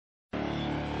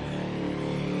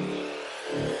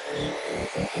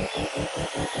Hi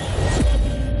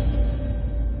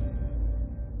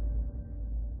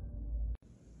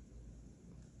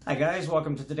guys,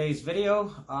 welcome to today's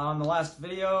video. On the last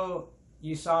video,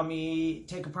 you saw me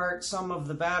take apart some of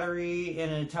the battery in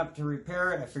an attempt to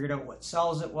repair it. I figured out what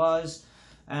cells it was.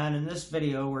 And in this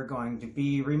video, we're going to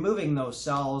be removing those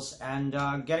cells and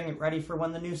getting it ready for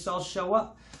when the new cells show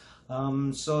up.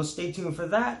 So stay tuned for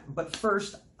that. But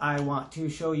first, I want to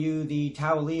show you the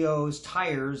Taoleo's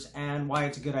tires and why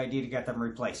it's a good idea to get them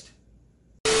replaced.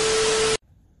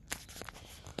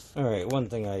 Alright, one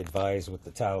thing I advise with the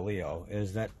Taoleo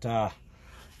is that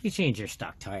you change your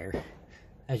stock tire.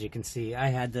 As you can see, I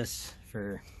had this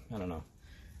for, I don't know,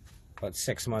 about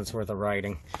 6 months worth of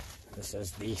riding. This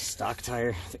is the stock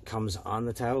tire that comes on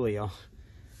the Taoleo.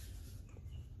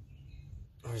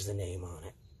 Where's the name on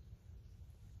it?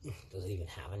 Does it even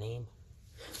have a name?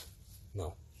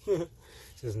 No. It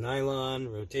says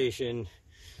nylon, rotation.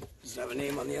 Does it have a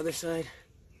name on the other side?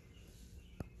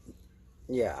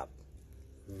 Yeah.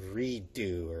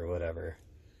 Redo or whatever.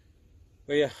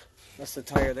 But yeah, that's the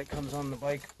tire that comes on the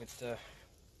bike. With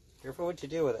careful what you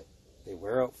do with it. They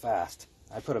wear out fast.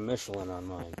 I put a Michelin on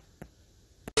mine.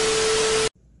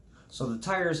 So the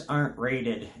tires aren't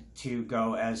rated to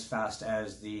go as fast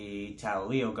as the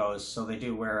Taoleo goes, so they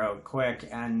do wear out quick,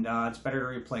 and it's better to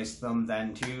replace them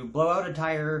than to blow out a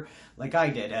tire like I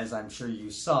did, as I'm sure you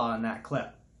saw in that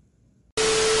clip.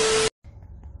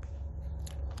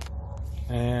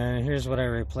 And here's what I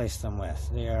replaced them with.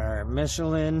 They are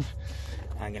Michelin.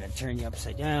 I'm going to turn you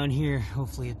upside down here.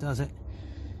 Hopefully it does it.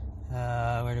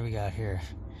 Where do we got here?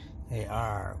 They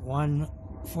are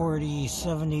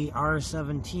 140/70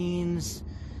 R17s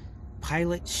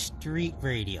Pilot Street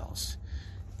Radials.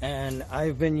 And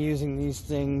I've been using these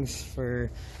things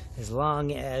for as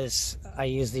long as I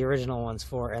used the original ones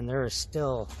for, and there is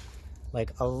still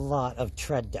like a lot of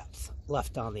tread depth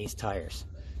left on these tires.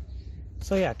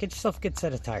 So yeah, get yourself a good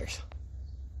set of tires.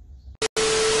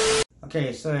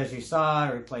 Okay, so as you saw,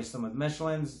 I replaced them with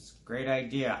Michelins. It's a great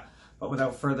idea. But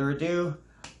without further ado,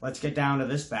 let's get down to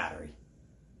this battery.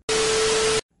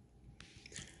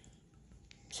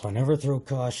 So I never throw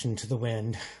caution to the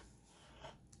wind.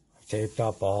 I taped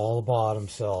up all the bottom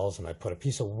cells and I put a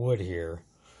piece of wood here,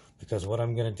 because what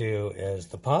I'm going to do is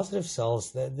the positive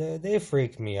cells, they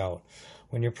freak me out.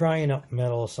 When you're prying up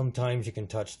metal, sometimes you can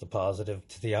touch the positive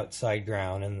to the outside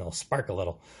ground and they'll spark a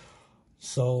little.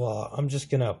 So I'm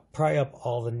just going to pry up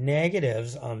all the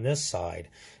negatives on this side.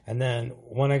 And then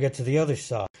when I get to the other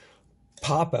side,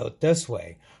 pop out this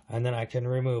way. And then I can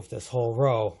remove this whole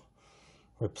row,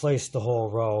 replace the whole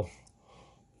row,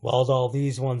 weld all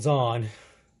these ones on,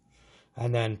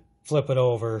 and then flip it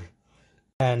over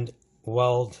and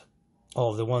weld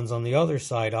all the ones on the other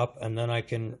side up, and then I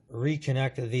can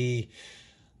reconnect the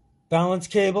balance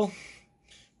cable.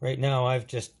 Right now I've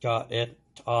just got it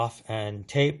off and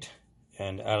taped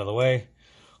and out of the way,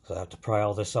 so I have to pry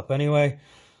all this up anyway.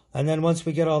 And then once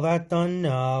we get all that done,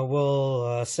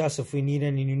 we'll assess if we need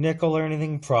any new nickel or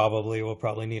anything. We'll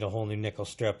probably need a whole new nickel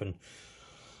strip and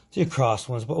do cross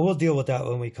ones, but we'll deal with that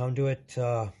when we come to it.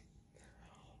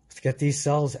 Let's get these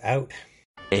cells out.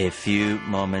 A few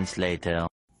moments later.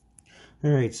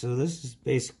 Alright, so this is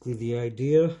basically the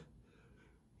idea.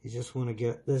 You just want to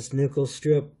get this nickel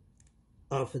strip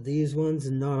off of these ones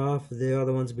and not off of the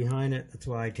other ones behind it. That's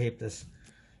why I taped this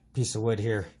piece of wood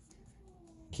here.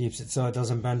 Keeps it so it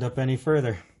doesn't bend up any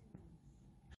further.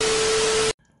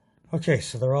 Okay,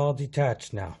 so they're all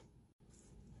detached now.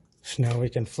 So now we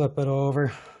can flip it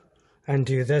over and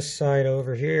do this side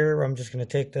over here. I'm just going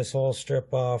to take this whole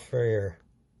strip off right here.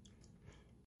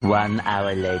 1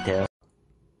 hour later.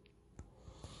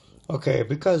 Okay,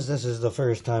 because this is the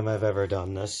first time I've ever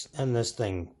done this, and this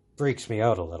thing freaks me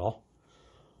out a little,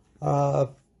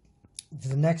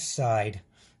 the next side,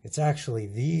 it's actually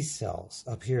these cells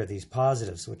up here, these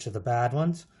positives, which are the bad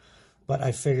ones, but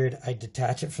I figured I'd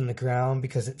detach it from the ground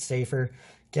because it's safer,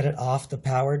 get it off the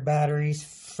powered batteries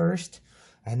first,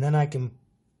 and then I can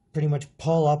pretty much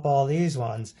pull up all these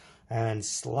ones and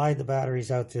slide the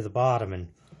batteries out through the bottom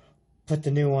and put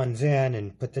the new ones in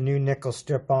and put the new nickel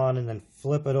strip on, and then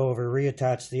flip it over,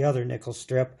 reattach the other nickel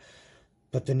strip,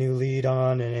 put the new lead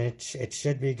on, and it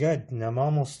should be good. And I'm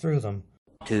almost through them.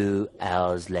 2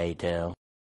 hours later.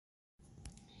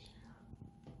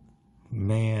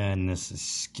 Man, this is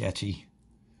sketchy,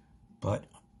 but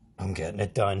I'm getting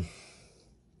it done.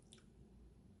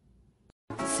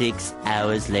 6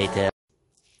 hours later.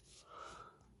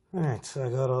 Alright, so I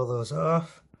got all those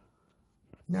off.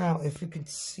 Now, if you can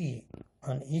see,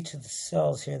 on each of the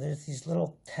cells here, there's these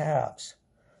little tabs.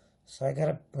 So I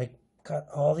gotta, cut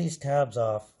all these tabs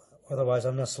off, otherwise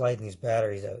I'm not sliding these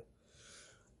batteries out.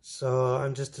 So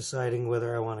I'm just deciding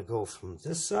whether I want to go from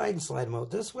this side and slide them out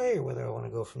this way, or whether I want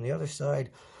to go from the other side,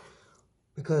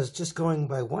 because just going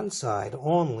by one side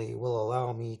only will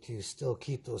allow me to still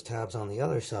keep those tabs on the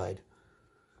other side.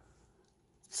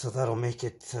 So that'll make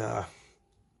it,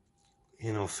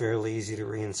 you know, fairly easy to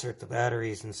reinsert the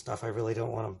batteries and stuff. I really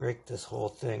don't want to break this whole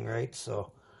thing, right?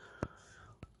 So,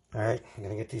 all right, I'm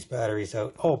going to get these batteries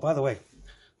out. Oh, by the way,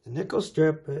 the nickel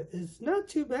strip is not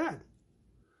too bad,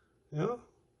 you know?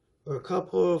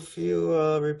 For a few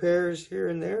repairs here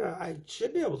and there, I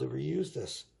should be able to reuse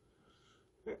this.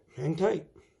 Hang tight.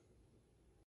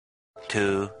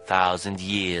 2,000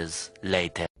 years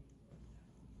later.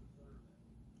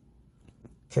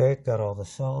 Okay, got all the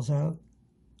cells out.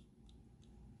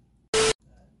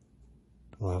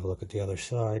 We'll have a look at the other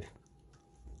side.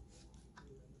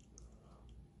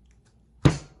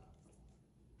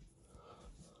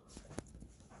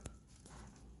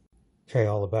 Okay,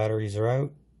 all the batteries are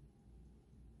out.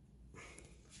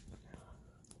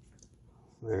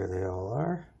 There they all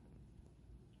are.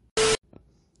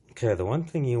 Okay, the one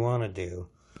thing you want to do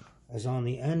is on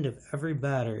the end of every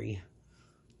battery,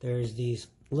 there's these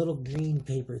little green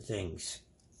paper things.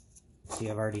 See,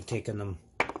 I've already taken them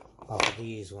off of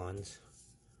these ones.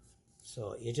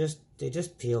 So they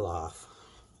just peel off.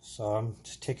 So I'm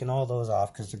just taking all those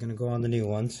off because they're going to go on the new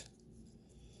ones.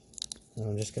 And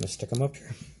I'm just going to stick them up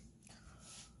here.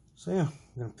 So yeah,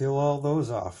 I'm going to peel all those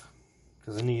off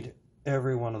because I need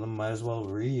every one of them. Might as well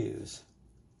reuse.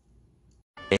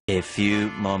 A few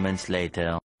moments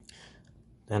later.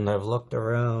 And I've looked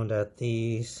around at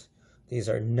these. These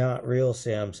are not real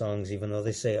Samsungs, even though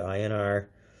they say INR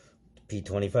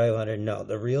P2500. No,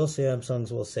 the real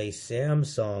Samsungs will say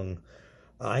Samsung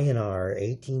INR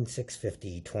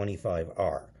 18650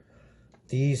 25R.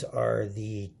 These are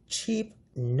the cheap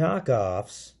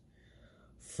knockoffs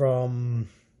from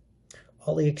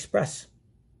AliExpress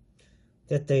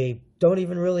that they don't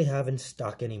even really have in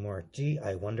stock anymore. Gee,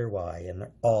 I wonder why. And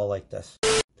they're all like this.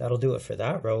 That'll do it for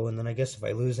that row. And then I guess if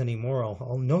I lose any more,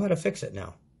 I'll know how to fix it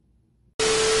now.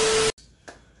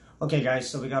 Okay, guys,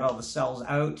 so we got all the cells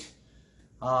out.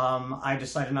 I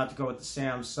decided not to go with the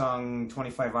Samsung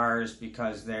 25Rs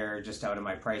because they're just out of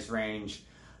my price range.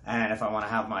 And if I want to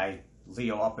have my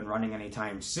Leo up and running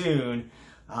anytime soon,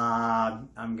 I'm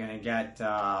going to get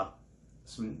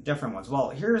some different ones. Well,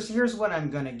 here's what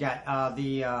I'm going to get.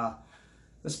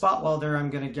 The spot welder I'm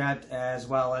going to get, as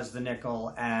well as the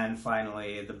nickel, and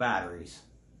finally the batteries.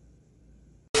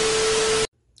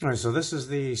 Alright, so this is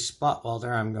the spot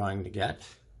welder I'm going to get.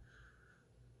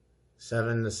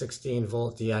 7 to 16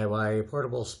 volt DIY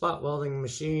portable spot welding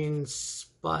machine,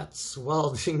 spots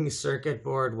welding circuit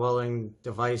board welding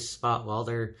device spot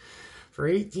welder for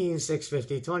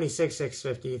 18,650,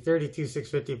 26,650,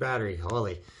 32,650 battery.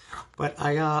 Holy. But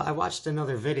I watched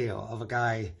another video of a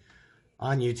guy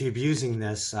on YouTube using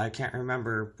this. I can't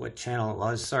remember what channel it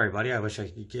was. Sorry, buddy. I wish I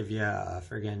could give you a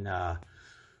friggin' a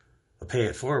pay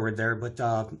it forward there. But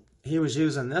he was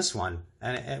using this one,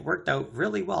 and it worked out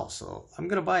really well. So I'm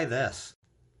going to buy this.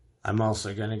 I'm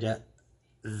also going to get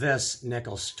this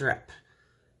nickel strip.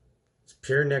 It's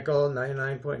pure nickel,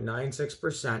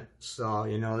 99.96%. So,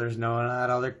 you know, there's no that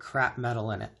other crap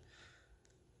metal in it.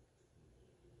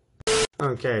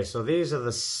 Okay, so these are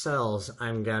the cells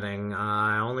I'm getting.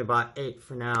 I only bought 8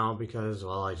 for now because,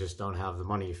 well, I just don't have the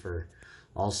money for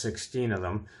all 16 of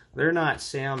them. They're not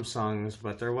Samsungs,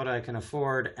 but they're what I can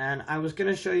afford. And I was going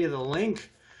to show you the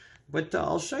link, but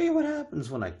I'll show you what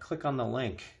happens when I click on the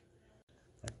link.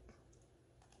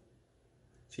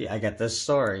 See, I get this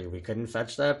story. We couldn't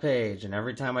fetch that page, and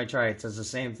every time I try, it says the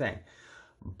same thing.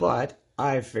 But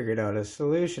I figured out a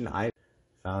solution. I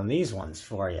found these ones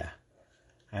for you.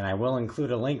 And I will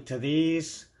include a link to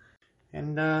these.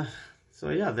 And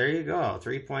so yeah, there you go.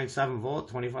 3.7 volt,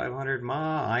 2500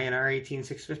 mAh, INR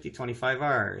 18650,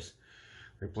 25Rs.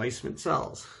 Replacement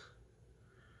cells.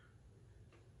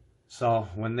 So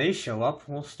when they show up,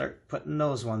 we'll start putting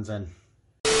those ones in.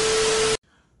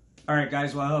 Alright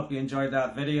guys, well I hope you enjoyed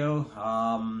that video.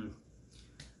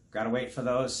 Gotta wait for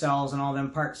those cells and all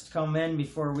them parts to come in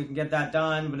before we can get that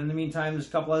done. But in the meantime, there's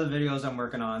a couple other videos I'm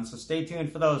working on, so stay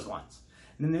tuned for those ones.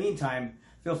 And in the meantime,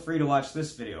 feel free to watch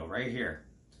this video right here.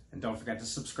 And don't forget to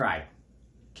subscribe.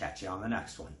 Catch you on the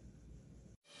next one.